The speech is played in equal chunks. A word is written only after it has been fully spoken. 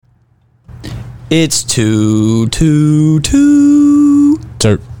It's 222.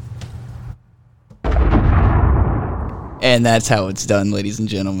 Turp. And that's how it's done, ladies and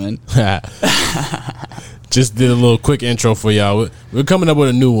gentlemen. Just did a little quick intro for y'all. We're coming up with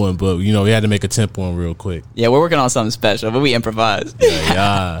a new one, but you know we had to make a tempo one real quick. Yeah, we're working on something special, but we improvise.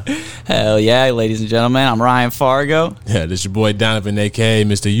 Yeah. Hell yeah, ladies and gentlemen. I'm Ryan Fargo. Yeah, this your boy Donovan, aka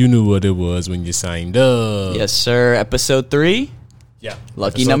Mr. You Knew What It Was When You Signed Up. Yes, sir. Episode 3. Yeah.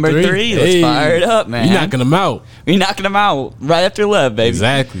 Lucky Episode number 3. Let's fire it up, man. You knocking them out. We knocking them out right after left, baby.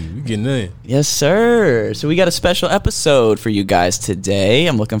 Exactly. We getting in. Yes, sir. So we got a special episode for you guys today.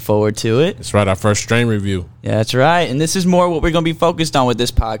 I'm looking forward to it. That's right, our first strain review. Yeah, that's right. And this is more what we're going to be focused on with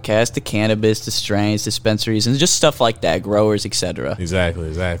this podcast, the cannabis, the strains, dispensaries, and just stuff like that, growers, etc.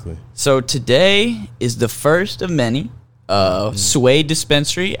 Exactly. So today is the first of many. Suede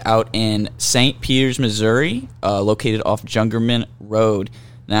Dispensary out in St. Peters, Missouri, located off Jungerman Road.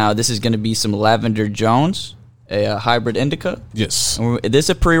 Now, this is going to be some Lavender Jones, a hybrid indica. Yes. This is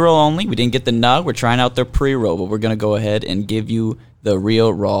a pre-roll only. We didn't get the nug. We're trying out the pre-roll, but we're going to go ahead and give you the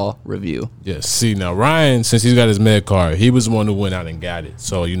real raw review. Yes. See, now, Ryan, since he's got his med card, he was the one who went out and got it.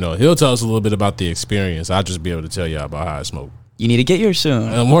 So, you know, he'll tell us a little bit about the experience. I'll just be able to tell y'all about how I smoke. You need to get yours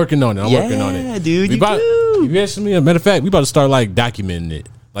soon. I'm working on it. Yeah, dude, You asking me? A matter of fact, we about to start like documenting it,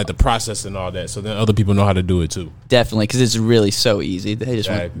 like the process and all that, so then other people know how to do it too. Definitely, because it's really so easy. They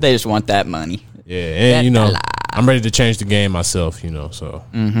just want that money. Yeah, and you know, I'm ready to change the game myself. You know, so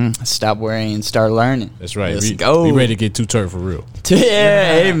Stop worrying and start learning. that's right. Let's go. We ready to get too turf for real.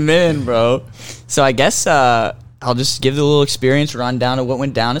 Yeah, amen, bro. So I guess I'll just give the little experience rundown of what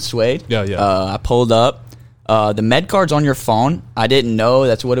went down at Suede. Yeah. I pulled up. The med card's on your phone. I didn't know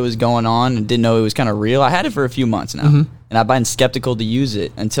that's what it was going on and didn't know it was kind of real. I had it for a few months now, and I've been skeptical to use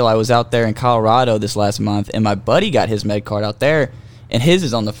it until I was out there in Colorado this last month, and my buddy got his med card out there, and his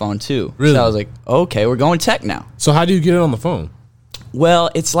is on the phone too. Really? So I was like, okay, we're going tech now. So how do you get it on the phone? Well,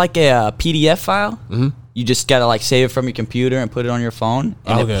 it's like a PDF file. You just got to like save it from your computer and put it on your phone,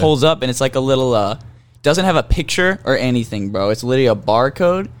 and it pulls up, and it's like a little, doesn't have a picture or anything, bro. It's literally a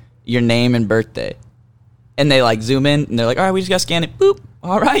barcode, your name and birthday. And they like zoom in and they're like, all right, we just got to scan it. Boop.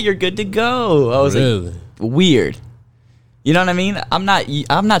 All right, you're good to go. I was like, weird. You know what I mean? I'm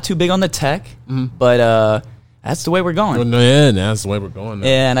not too big on the tech, but that's the way we're going. Yeah, that's the way we're going now.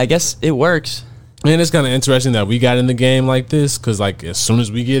 And I guess it works. And it's kind of interesting that we got in the game like this, because like as soon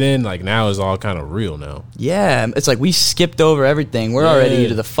as we get in, like now it's all kind of real now. Yeah, it's like we skipped over everything. We're already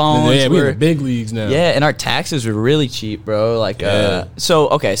to the phones. Yeah, we're in the big leagues now. Yeah, and our taxes were really cheap, bro. Like, so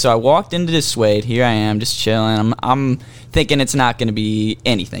I walked into this Suede. Here I am, just chilling. I'm thinking it's not going to be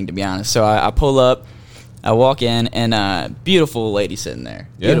anything, to be honest. So I pull up. I walk in, and beautiful lady sitting there.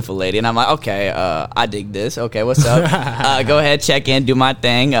 Yeah. Beautiful lady. And I'm like, okay, I dig this. Okay, what's up? Go ahead, check in, do my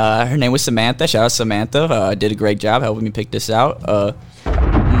thing. Her name was Samantha. Shout out Samantha. Did a great job helping me pick this out.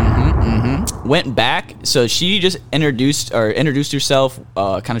 Went back. So she just introduced herself,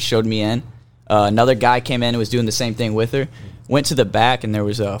 kind of showed me in. Another guy came in and was doing the same thing with her. Went to the back, and there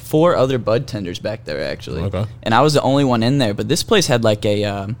was 4 other bud tenders back there, actually. Okay. And I was the only one in there. But this place had like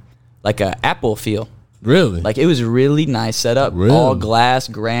a Apple feel. Really? Like, it was really nice setup. Really? All glass,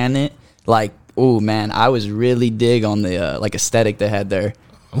 granite. Like, oh, man, I was really dig on the, aesthetic they had there.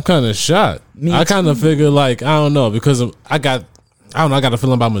 I'm kind of shocked. I kind of figured, like, I don't know, because I got a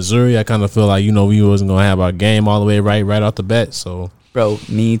feeling about Missouri. I kind of feel like, you know, we wasn't going to have our game all the way right off the bat, so. Bro,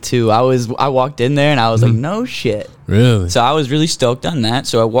 me too. I walked in there, and I was like, no shit. Really? So I was really stoked on that.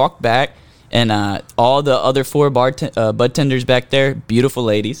 So I walked back. And all the other 4 bud tenders back there, beautiful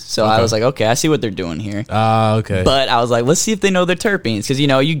ladies. So I was like, okay, I see what they're doing here. Okay. But I was like, let's see if they know their terpenes. Because, you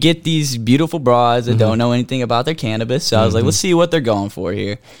know, you get these beautiful broads that don't know anything about their cannabis. So I was like, let's see what they're going for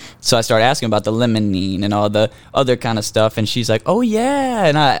here. So I started asking about the limonene and all the other kind of stuff. And she's like, oh, yeah.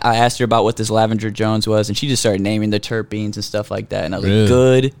 And I asked her about what this Lavender Jones was. And she just started naming the terpenes and stuff like that. And I was like,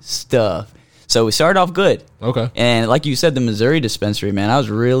 good stuff. So we started off good. Okay. And like you said, the Missouri dispensary, man, I was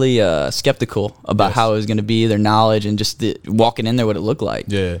really skeptical about how it was going to be, their knowledge, and just walking in there, what it looked like.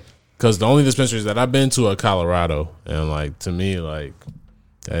 Yeah. Because the only dispensaries that I've been to are Colorado. And, like, to me, like,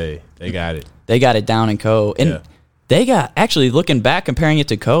 hey, they got it. They got it down in Co. And they got, actually, looking back, comparing it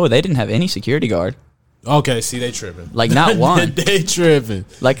to Co., they didn't have any security guard. Okay, see, they tripping. Like, not one. They tripping.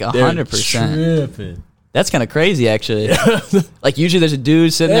 Like 100%. Tripping. That's kind of crazy, actually. Like, usually there's a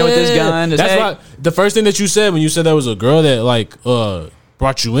dude sitting there with his gun. That's why the first thing that you said when you said that was a girl that, like,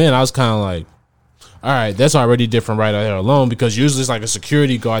 brought you in, I was kind of like, all right, that's already different right out there alone, because usually it's like a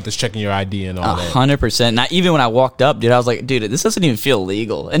security guard that's checking your ID and all that. 100%. Not even when I walked up, dude, I was like, dude, this doesn't even feel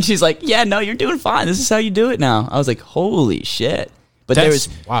legal. And she's like, yeah, no, you're doing fine. This is how you do it now. I was like, holy shit. But there was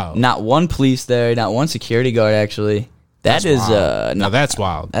not one police there, not one security guard, actually. That's wild. Now that's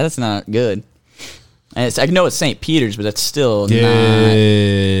wild. That's not good. And I know it's St. Peter's, but that's still not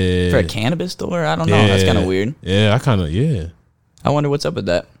for a cannabis store. I don't know. That's kind of weird. Yeah, I wonder what's up with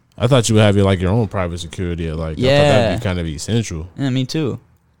that. I thought you would have your own private security. I thought that'd be kind of essential. Yeah, me too.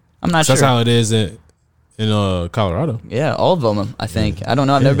 I'm not sure. That's how it is in Colorado. Yeah, all of them. I think. I don't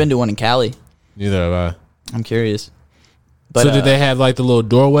know. I've never been to one in Cali. Neither have I. I'm curious. But, so did they have the little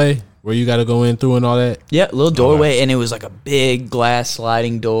doorway where you got to go in through and all that? Yeah, little doorway, and it was like a big glass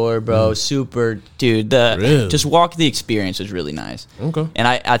sliding door, bro. Super, dude. Just the experience was really nice. Okay. And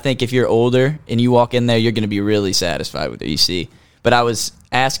I think if you're older and you walk in there, you're going to be really satisfied with what you see. But I was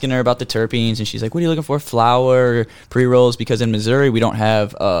asking her about the terpenes, and she's like, what are you looking for, flower or pre-rolls? Because in Missouri, we don't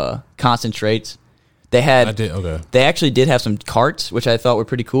have concentrates. They actually did have some carts, which I thought were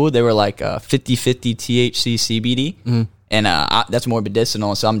pretty cool. They were like 50-50 THC CBD. Mm-hmm. And that's more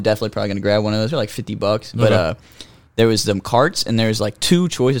medicinal, so I'm definitely probably going to grab one of those. They're like $50. But there was some carts, and there's like 2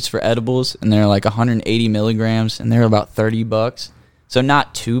 choices for edibles, and they're like 180 milligrams, and they're about $30. So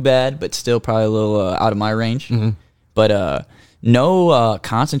not too bad, but still probably a little out of my range. Mm-hmm. But no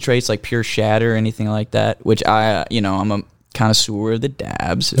concentrates like pure shatter or anything like that, which I'm a connoisseur of the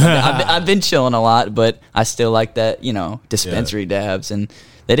dabs. I've been chilling a lot, but I still like that, dispensary dabs, and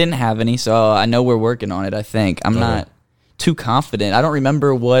they didn't have any, so I know we're working on it, I think. I'm not too confident. I don't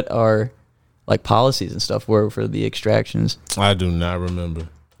remember what our policies and stuff were for the extractions. I do not remember,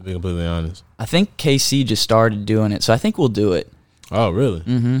 to be completely honest. I think KC just started doing it, so I think we'll do it. Oh, really?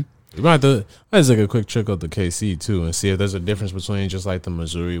 Mm-hmm. You might have to let's take a quick check out the KC too and see if there's a difference between just the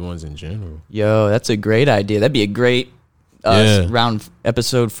Missouri ones in general. Yo, that's a great idea. That'd be a great round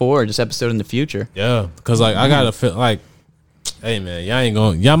episode 4, just episode in the future. Yeah, because I gotta feel hey man,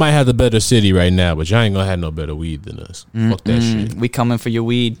 y'all might have the better city right now, but y'all ain't gonna have no better weed than us. Fuck that shit. We coming for your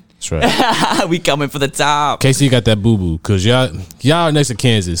weed. That's right. We coming for the top. KC got that boo boo because y'all are next to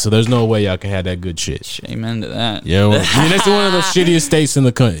Kansas, so there's no way y'all can have that good shit. Shame into that. Yeah, you're next to one of those shittiest states in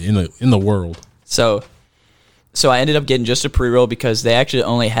the world. So I ended up getting just a pre-roll because they actually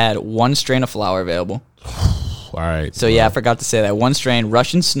only had 1 strain of flower available. All right. So yeah, I forgot to say that. 1 strain,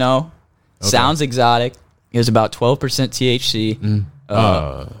 Russian Snow. Okay. Sounds exotic. It was about 12% THC.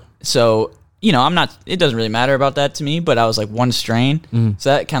 So, it doesn't really matter about that to me, but I was like 1 strain. So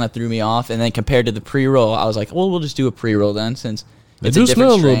that kind of threw me off. And then compared to the pre-roll, I was like, well, we'll just do a pre-roll then since it's a different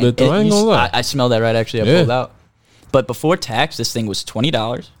smell strain. A little bit though. I ain't gonna lie. I smelled that right actually. I pulled out. But before tax, this thing was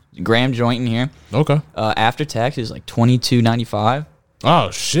 $20. Gram joint in here. Okay. After tax, it was like $22.95. Oh,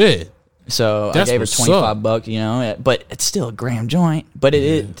 shit. So I gave her $25, but it's still a gram joint. But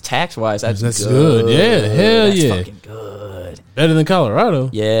tax wise, that's good. Yeah, hell that's yeah, fucking good. Better than Colorado.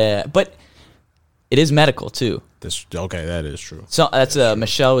 Yeah, but it is medical too. That is true. So that's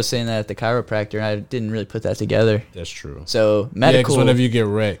Michelle was saying that at the chiropractor, and I didn't really put that together. That's true. So medical. Yeah, because whenever you get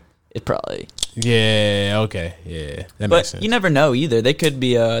wrecked, it probably. Yeah. Okay. Yeah. That makes sense. You never know either. They could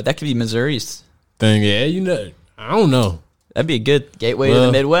be. That could be Missouri's thing. Yeah. I don't know. That'd be a good gateway to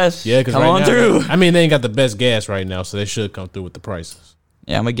the Midwest. Yeah, because come on through. I mean, they ain't got the best gas right now, so they should come through with the prices.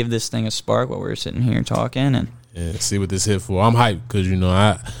 Yeah, I'm gonna give this thing a spark while we're sitting here talking and see what this hit for. I'm hyped because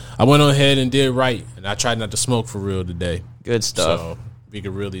I went on ahead and did right, and I tried not to smoke for real today. Good stuff. So we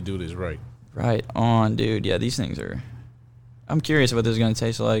could really do this right. Right on, dude. Yeah, these things are. I'm curious what this is gonna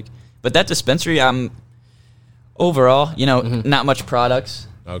taste like, but that dispensary, overall, not much products.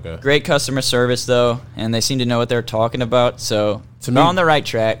 Okay. Great customer service though, and they seem to know what they're talking about. So they're on the right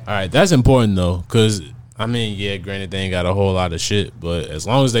track. All right, that's important though, because granted they ain't got a whole lot of shit, but as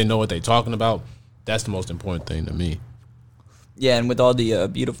long as they know what they're talking about, that's the most important thing to me. Yeah, and with all the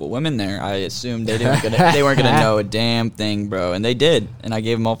beautiful women there, I assumed they weren't gonna know a damn thing, bro, and they did. And I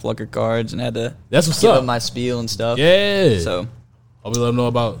gave them all Flucker cards and had to give up my spiel and stuff. Yeah. So I'll let them know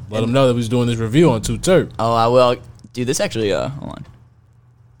that we was doing this review on 2 Terp. Oh, I will. Dude, this actually hold on.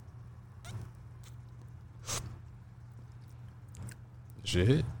 Shit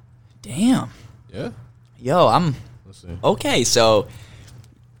hit. Damn. Yeah. Yo, Let's see. Okay, so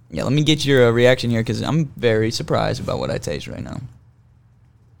yeah, let me get your reaction here because I'm very surprised about what I taste right now.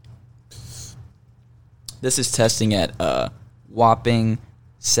 This is testing at whopping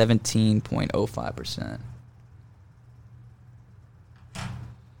 17.05%.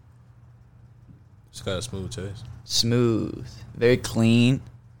 It's got a smooth taste. Smooth, very clean.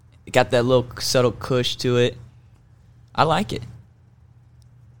 It got that little subtle kush to it. I like it.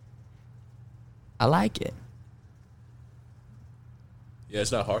 Yeah,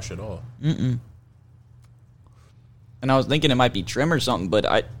 it's not harsh at all. And I was thinking it might be trim or something, but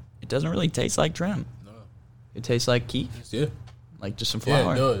it doesn't really taste like trim. No. It tastes like keef. Yeah. like just some flour.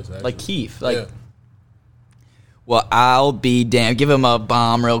 Yeah, it does. Actually. Like Keef, like. Yeah. Well, I'll be damned. Give him a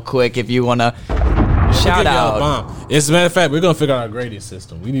bomb real quick if you want to. Shout out. Bomb. As a matter of fact, we're going to figure out our grading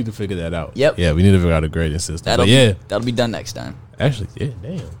system. We need to figure that out. Yep. Yeah, we need to figure out a grading system. That'll be done next time. Actually, yeah,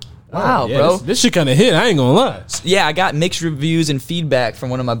 damn. Wow, bro. This shit kind of hit. I ain't going to lie. Yeah, I got mixed reviews and feedback from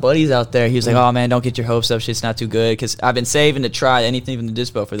one of my buddies out there. He was like, oh, man, don't get your hopes up. Shit's not too good. Because I've been saving to try anything from the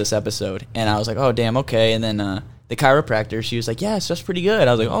dispo for this episode. And I was like, oh, damn, okay. And then the chiropractor, she was like, yeah, it's just pretty good.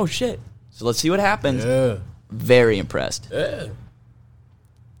 I was like, oh, shit. So let's see what happens. Yeah. Very impressed. Yeah.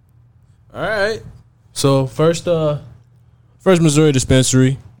 All right. So first Missouri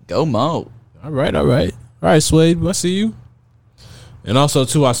dispensary. Go Mo. All right, Suede. I see you. And also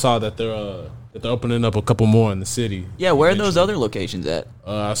too, I saw that they're opening up a couple more in the city. Yeah, where are those other locations at?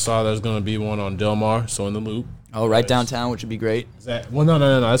 I saw there's gonna be one on Del Mar, so in the Loop. Oh, right downtown, which would be great. Well,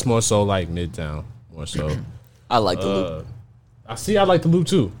 no. That's more so like Midtown, more so. I like the Loop. I like the Loop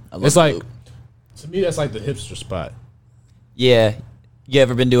too. It's like Loop. To me, that's like the hipster spot. Yeah. You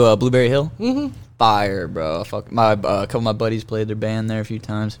ever been to Blueberry Hill? Mm-hmm. Fire, bro. Fuck, a couple of my buddies played their band there a few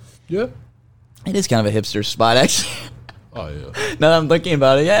times. Yeah. It is kind of a hipster spot, actually. Oh, yeah. Now that I'm thinking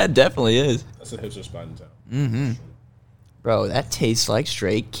about it, yeah, it definitely is. That's a hipster spot in town. Mm-hmm. Bro, that tastes like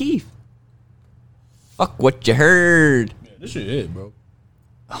straight Keef. Fuck what you heard. Yeah, this shit hit, bro.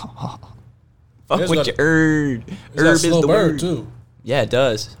 Fuck what you heard. Herb is the word, too. Yeah, it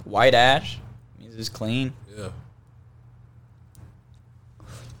does. White ash. Means it's clean. Yeah.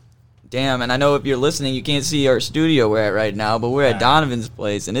 Damn, and I know if you're listening, you can't see our studio we're at right now, but we're at Donovan's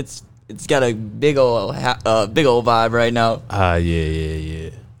place, and it's got a big old vibe right now. Yeah.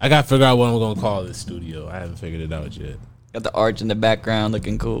 I gotta figure out what I'm gonna call this studio. I haven't figured it out yet. Got the arch in the background,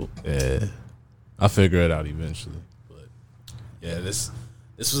 looking cool. Yeah, I'll figure it out eventually. But yeah, this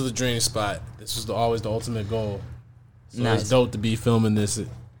was the dream spot. This was always the ultimate goal. So nice. It's dope to be filming this,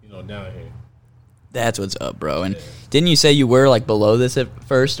 down here. That's what's up, bro. And didn't you say you were like below this at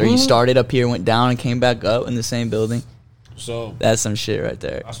first, or you started up here, went down, and came back up in the same building? So that's some shit right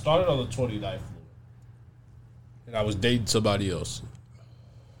there. I started on the 29th floor, and I was dating somebody else,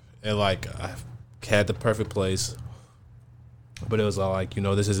 and like I had the perfect place, but it was all like,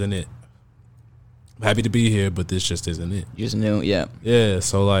 this isn't it. I'm happy to be here, but this just isn't it. You just knew, yeah. Yeah,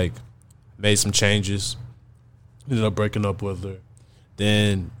 so like made some changes, ended up breaking up with her.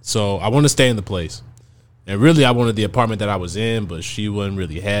 Then, so I wanted to stay in the place. And really, I wanted the apartment that I was in, but she wasn't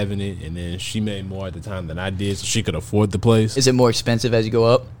really having it. And then she made more at the time than I did, so she could afford the place. Is it more expensive as you go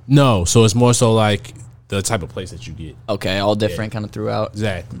up? No, so it's more so like the type of place that you get. Okay, all different kind of throughout.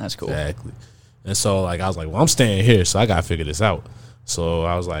 Exactly. That's cool. Exactly. And so, like, I was like, well, I'm staying here, so I got to figure this out. So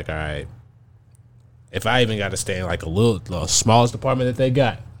I was like, all right, if I even got to stay in like the smallest apartment that they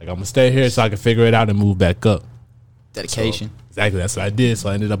got, like I'm going to stay here so I can figure it out and move back up. Dedication. So, exactly, that's what I did. So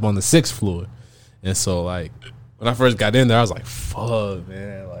I ended up on the 6th floor. And so, like, when I first got in there, I was like, fuck,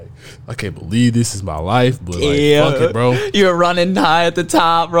 man. Like, I can't believe this is my life. But, like, fuck it, bro. You were running high at the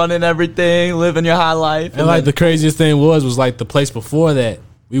top, running everything, living your high life. And like, the craziest thing was like, the place before that,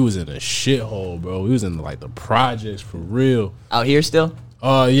 we was in a shithole, bro. We was in, like, the projects for real. Out here still?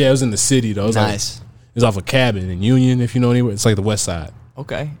 Yeah, it was in the city, though. It was nice. Like, it was off a Cabin in Union, if you know anywhere. It's like the west side.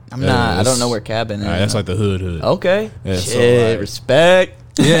 Okay. I don't know where Cabin is. That's like the hood. Okay. Yeah, shit, so, like, respect.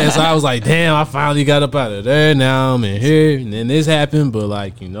 Yeah, so I was like, damn, I finally got up out of there. Now I'm in here. And then this happened, but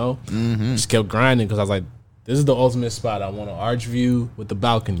like, just kept grinding because I was like, this is the ultimate spot. I want an arch view with the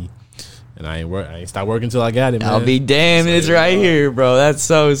balcony. And I ain't stopped working until I got it, man. I'll be damned, it's right here, bro. That's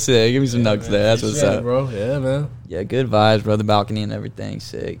so sick. Give me some nugs there. That's what's up, bro. Yeah, man. Yeah, good vibes, bro. The balcony and everything,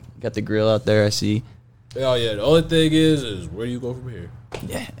 sick. Got the grill out there, I see. Oh, yeah. The only thing is where do you go from here?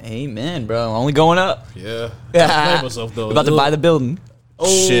 Yeah, amen, bro. Only going up. Yeah. I play myself, though. About to buy the building.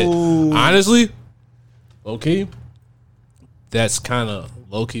 Oh. Shit. Honestly, low-key, that's kind of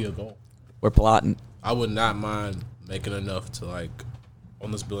low-key a goal. We're plotting. I would not mind making enough to, like,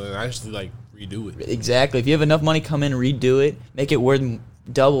 on this building, actually, like, redo it. Exactly. If you have enough money, come in, redo it, make it worth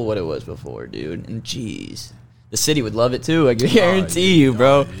double what it was before, dude. And jeez, the city would love it too. I guarantee you,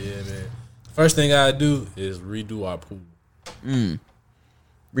 bro. Yeah, man. First thing I do is redo our pool.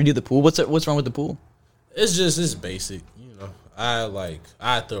 Redo the pool. What's wrong with the pool? It's basic, I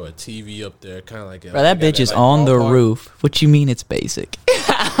throw a TV up there, kind of like. Bro, that bitch is on the roof. What you mean it's basic?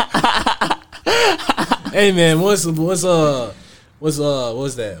 Hey man, what's that?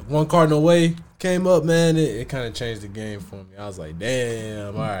 One Cardinal Way came up, man. It kind of changed the game for me. I was like,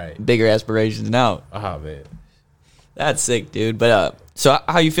 damn, all right. Bigger aspirations now. Man. That's sick, dude. But so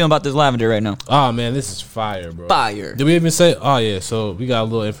how you feeling about this lavender right now? Oh man, this is fire, bro. Fire. Did we even say? Oh yeah. So we got a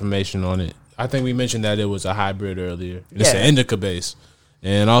little information on it. I think we mentioned that it was a hybrid earlier. It's an indica base.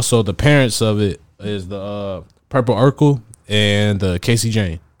 And also the parents of it is the Purple Urkel and the Casey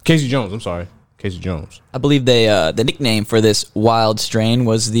Jones. Casey Jones. I believe they the nickname for this wild strain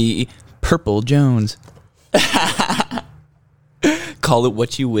was the Purple Jones. Call it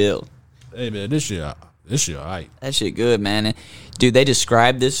what you will. Hey man, this shit alright. That shit good, man. And, dude, they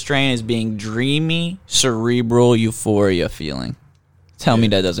describe this strain as being dreamy, cerebral euphoria feeling. Tell me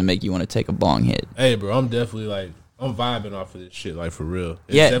that doesn't make you want to take a bong hit. Hey, bro, I'm definitely I'm vibing off of this shit, for real.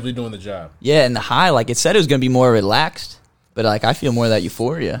 It's definitely doing the job. Yeah, and the high, it said it was going to be more relaxed, but, I feel more of that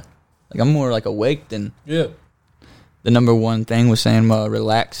euphoria. I'm more, awake than... Yeah. The number one thing was saying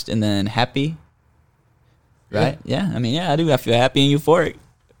relaxed and then happy. Right? Yeah. I do. I feel happy and euphoric.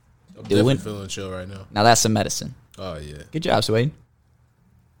 I'm definitely feeling chill right now. Now, that's some medicine. Oh, yeah. Good job, Suede.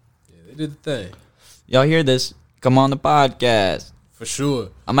 Yeah, they did the thing. Y'all hear this? Come on the podcast. For sure.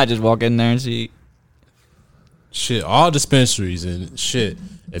 I might just walk in there and see. Shit, all dispensaries and shit.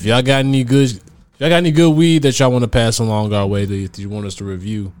 If y'all got any good weed that y'all want to pass along our way that you want us to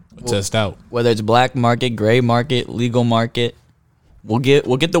review or test out, whether it's black market, gray market, legal market, we'll get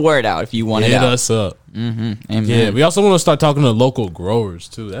the word out if you want it out. Hit us up. Mm-hmm. Amen. Yeah, we also want to start talking to local growers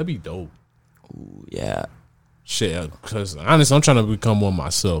too. That'd be dope. Ooh, yeah. Shit, because honestly, I'm trying to become one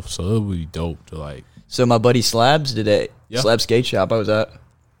myself, so it would be dope to So my buddy Slabs today, Slab Skate Shop I was at,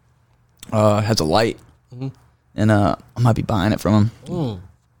 has a light, and I might be buying it from him.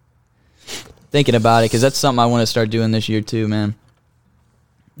 Thinking about it because that's something I want to start doing this year too, man.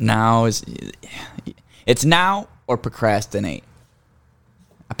 It's now or procrastinate.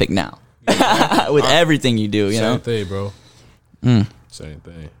 I pick now. With everything you do, you know. Same thing, bro. Same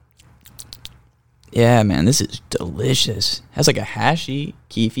thing. Yeah, man, this is delicious. Has a hashy,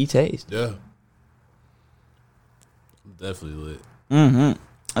 keefy taste. Yeah. Definitely lit. Mm-hmm.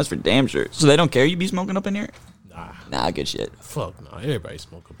 That's for damn sure. So they don't care you be smoking up in here? Nah, good shit. Fuck no. Everybody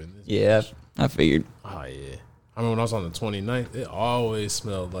smoke up in this. Yeah, I figured. Oh, yeah. I remember when I was on the 29th, it always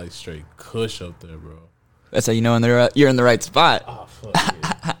smelled like straight kush up there, bro. That's how you know you're in the right spot. Oh, fuck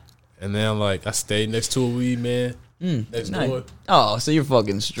yeah. And then, I stayed next to a weed man next door. Oh, so you're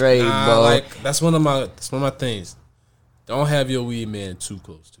fucking straight, bro. That's one of my things. Don't have your weed man too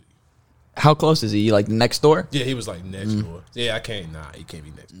close to you. How close is he? Next door? Yeah, he was next door. Yeah, I can't. Nah, he can't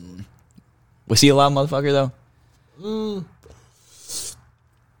be next door. Was he a loud motherfucker though?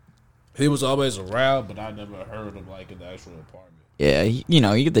 He was always around, but I never heard him in the actual apartment. Yeah,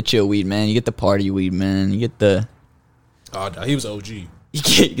 you get the chill weed man, you get the party weed man, you get the. Oh, nah, he was OG.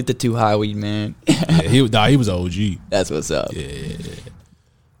 You get the too high weed man. Yeah, he was OG. That's what's up. Yeah.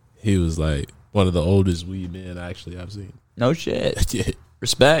 He was one of the oldest weed men actually I've seen. No shit. Yeah.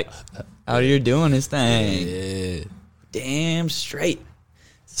 Respect. Out here doing his thing. Yeah. Damn straight.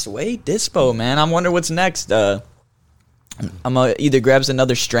 Suede Dispo, man. I wonder what's next. I'm gonna either grab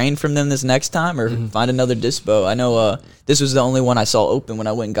another strain from them this next time or find another Dispo. I know this was the only one I saw open when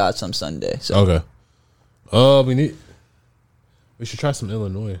I went and got some Sunday. So. Okay. We should try some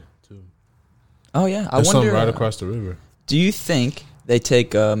Illinois too. Oh yeah, I wonder. Some right across the river. Do you think they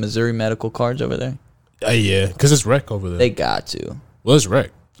take Missouri medical cards over there? Yeah, because it's rec over there. They got to. Well, it's rec.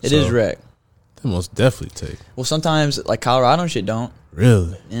 It is rec. They most definitely take. Well, sometimes Colorado and shit don't.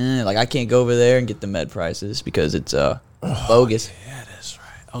 Really? Yeah, I can't go over there and get the med prices because it's bogus. Yeah, that's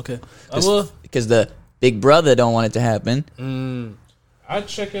right. Okay. Because the big brother don't want it to happen. I'd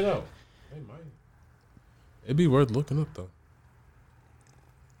check it out. They might. It'd be worth looking up though.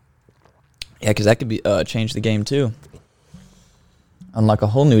 Yeah, because that could be change the game too. Unlock a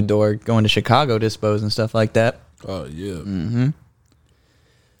whole new door going to Chicago dispos and stuff like that. Oh yeah. Mm-hmm.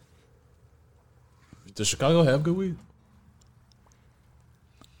 Does Chicago have good weed?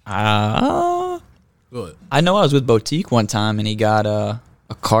 Good. I know I was with Boutique one time and he got a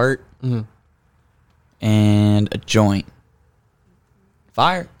cart and a joint.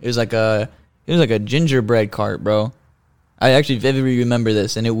 Fire. It was like a gingerbread cart, bro. I actually vividly remember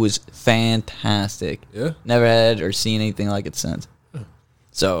this and it was fantastic. Yeah. Never had or seen anything like it since.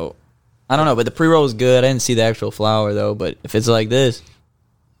 So I don't know, but the pre-roll was good. I didn't see the actual flower though, but if it's like this,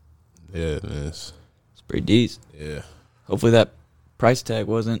 yeah, it is. It's pretty decent. Yeah. Hopefully that price tag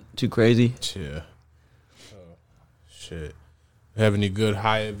wasn't too crazy. Yeah. Oh, shit. Have any good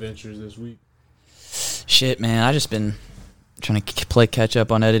high adventures this week? Shit, man. I just been trying to play catch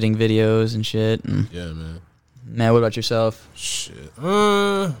up on editing videos and shit. And yeah, man. Man, what about yourself? Shit.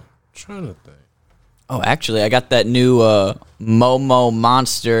 Trying to think. Oh, actually, I got that new Momo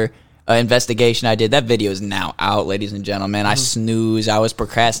Monster investigation I did. That video is now out, ladies and gentlemen. I snooze. I was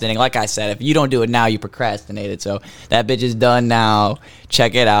procrastinating. Like I said, if you don't do it now, you procrastinated. So that bitch is done now.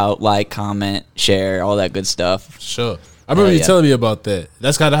 Check it out. Like, comment, share, all that good stuff. Sure. I remember you telling me about that.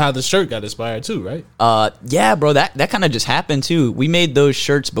 That's kind of how the shirt got inspired too, right? Yeah, bro. That kind of just happened too. We made those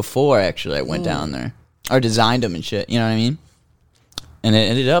shirts before actually I went down there. Or designed them and shit. You know what I mean? And it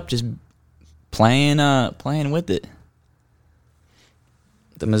ended up just playing with it.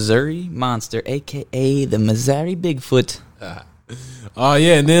 The Missouri Monster, a.k.a. the Missouri Bigfoot. Oh,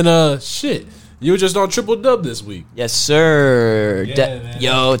 yeah. And then, shit. You were just on Triple Dub this week. Yes, sir. Yeah,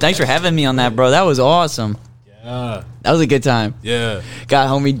 Yo, thanks for having me on that, bro. That was awesome. Yeah. That was a good time. Yeah. Got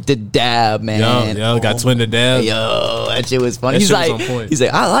homie the Dab, man. Yo, got Twin the Dab. Yo, that shit was funny. That He's shit like, was on point. he's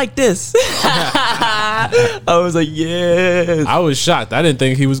like, I like this. I was like, yes. I was shocked. I didn't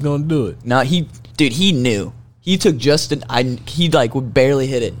think he was going to do it. No, he knew. He took he like would barely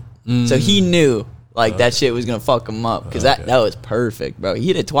hit it. So he knew like that shit was gonna fuck him up because that was perfect, bro. He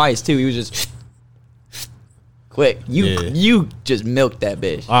hit it twice too. He was just quick. You just milked that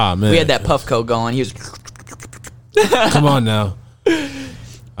bitch. Ah, man. We had that Puffco going. He was Come on now.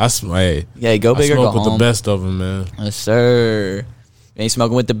 Hey, yeah, go big or go smoke with home. the best of them, man. Yes, sir. You ain't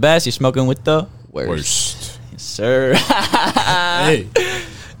smoking with the best. You're smoking with the worst. Yes, sir. Hey.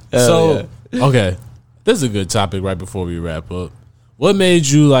 So, okay. This is a good topic right before we wrap up. What made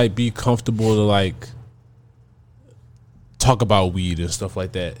you like be comfortable to like talk about weed and stuff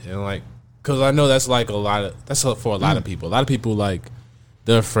like that? And like, cause I know that's like that's for a lot of people. A lot of people like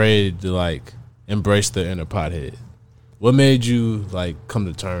they're afraid to like embrace their inner pothead. What made you like come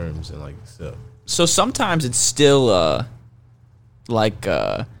to terms and like stuff? So sometimes it's still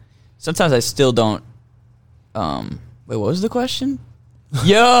sometimes I still don't wait, what was the question?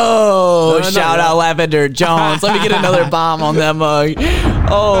 Yo, shout out Lavender Jones. Let me get another bomb on that mug.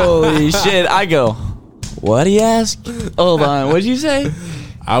 Holy shit. I go, what do you ask? Hold on, what did you say?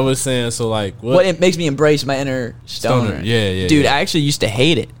 I was saying, so like what it makes me embrace my inner stoner. Yeah. Dude, I actually used to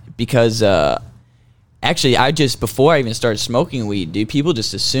hate it because actually, before I even started smoking weed, dude, people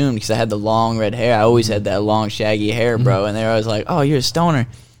just assumed because I had the long red hair. I always had that long, shaggy hair, bro. And they were always like, oh, you're a stoner.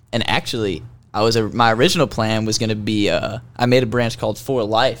 And actually, my original plan was going to be, I made a branch called For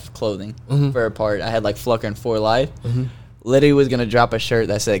Life clothing for a part. I had like Flucker and For Life. Literally was going to drop a shirt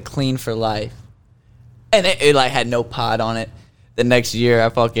that said Clean for Life. And it like had no pod on it. The next year,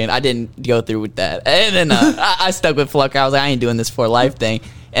 I didn't go through with that. And then I stuck with Flucker. I was like, I ain't doing this For Life thing.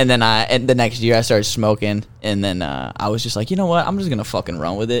 And then the next year I started smoking, and then I was just like, you know what? I'm just gonna fucking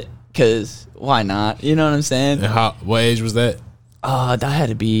run with it, cause why not? You know what I'm saying? And what age was that? That had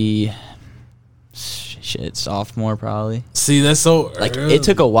to be sophomore probably. See, that's so like early. It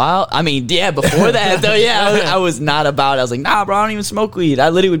took a while. I mean, yeah, before that though, yeah, I was not about it. I was like, nah, bro, I don't even smoke weed. I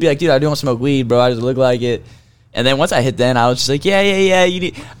literally would be like, dude, I don't smoke weed, bro. I just look like it. And then once I hit then, I was just like, yeah, you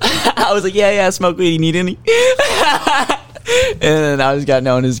need. I was like, yeah, I smoke weed. You need any? And then I just got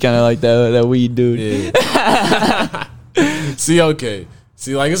known as kind of like that weed dude. Yeah. See, like it's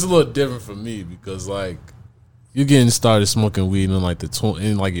a little different for me because like you getting started smoking weed in like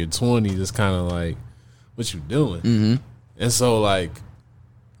in like your 20s. It's kind of like what you doing, and so like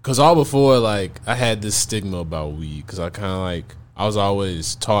because all before like I had this stigma about weed because I was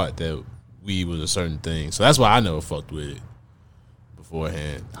always taught that weed was a certain thing, so that's why I never fucked with it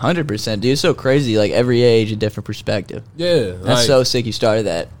beforehand. 100%, dude. It's so crazy. Like every age, a different perspective. Yeah, that's so sick. You started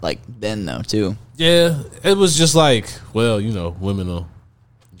that like then though too. Yeah, it was just like, well, you know, women will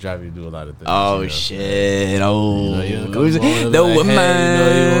drive you to do a lot of things. Oh shit! Oh, the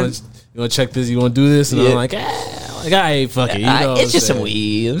woman. You want to check this? You want to do this? And I'm like, I ain't fucking. You know, it's just some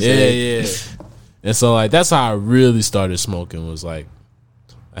weed. Yeah. And so like that's how I really started smoking. Was like,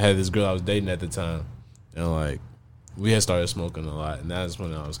 I had this girl I was dating at the time, and like we had started smoking a lot, and that's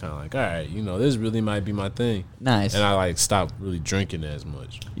when I was kind of like, all right, you know, this really might be my thing. Nice. And I like stopped really drinking as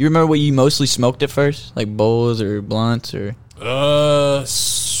much. You remember what you mostly smoked at first, like bowls or blunts or?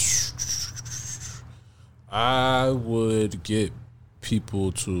 I would get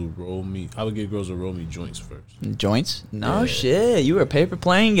people to roll me. I would get girls to roll me joints first. Joints? No shit. You were a paper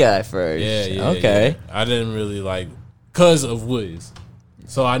plane guy first. Yeah. Okay. Yeah. I didn't really like because of Wiz.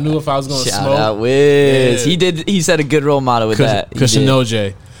 So I knew if I was gonna Shout smoke. out Wiz. Yeah. He set a good role model with that. Cushion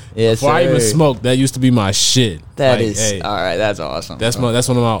OJ. Yes, Before I even smoked, that used to be my shit. That like, is all right. That's awesome. That's one of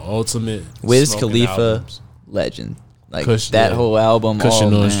my ultimate Wiz Khalifa albums. legend. Like that whole album.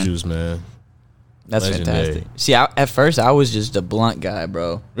 Cushion Orange Juice, man. That's legendary. Fantastic. See, at first I was just a blunt guy,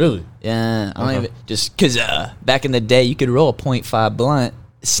 bro. Really? Yeah. I don't even just because back in the day you could roll a 0.5 blunt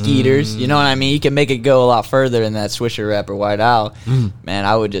Skeeters. You know what I mean? You can make it go a lot further than that Swisher Wrap or White Owl. Man,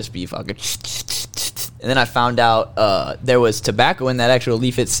 I would just be fucking. And then I found out there was tobacco in that actual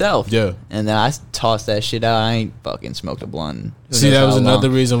leaf itself. Yeah. And then I tossed that shit out. I ain't fucking smoked a blunt. See, that was another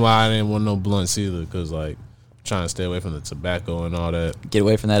reason why I didn't want no blunts either, because, like, I'm trying to stay away from the tobacco and all that. Get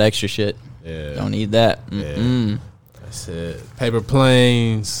away from that extra shit. Yeah. Don't need that. Yeah. That's it. Paper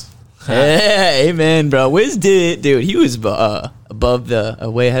planes. Hey, man, bro. Wiz did, dude. He was above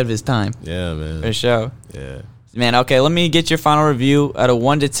way ahead of his time. Yeah, man. For sure. Yeah. Man, okay, let me get your final review out of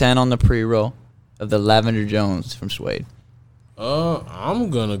 1 to 10 on the pre-roll of the Lavender Jones from Suede. I'm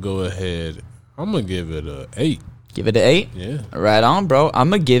gonna go ahead. I'm gonna give it a 8. Give it an 8? Yeah. Right on, bro. I'm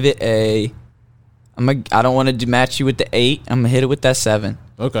gonna give it a. I don't want to match you with the 8. I'm gonna hit it with that 7.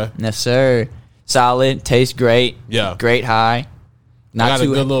 Okay. Yes, sir. Solid. Tastes great. Yeah. Great high. Not I got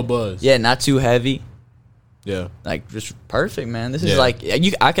too, a good little buzz. Yeah, not too heavy. Yeah. Like, just perfect, man. This is like,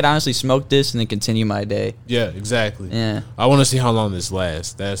 I could honestly smoke this and then continue my day. Yeah, exactly. Yeah. I want to see how long this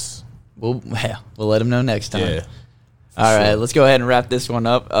lasts. We'll let them know next time. Yeah. All right, let's go ahead and wrap this one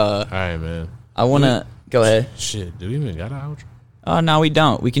up. All right, man. I want to go ahead. Shit, do we even got an outro? Oh, no, we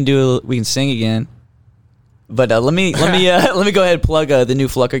don't. We can sing again. But let me go ahead and plug the new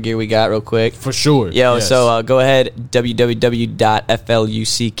Flucker gear we got real quick. For sure. Yo, yes. So go ahead,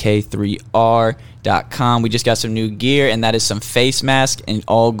 www.fluck3r.com. We just got some new gear, and that is some face masks and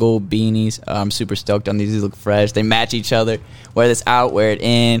all gold beanies. I'm super stoked on these. These look fresh. They match each other. Wear this out, wear it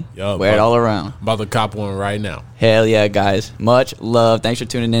in, wear it all around. I'm about to cop one right now. Hell yeah, guys. Much love. Thanks for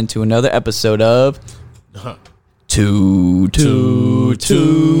tuning in to another episode of Two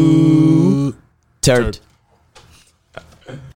Turd.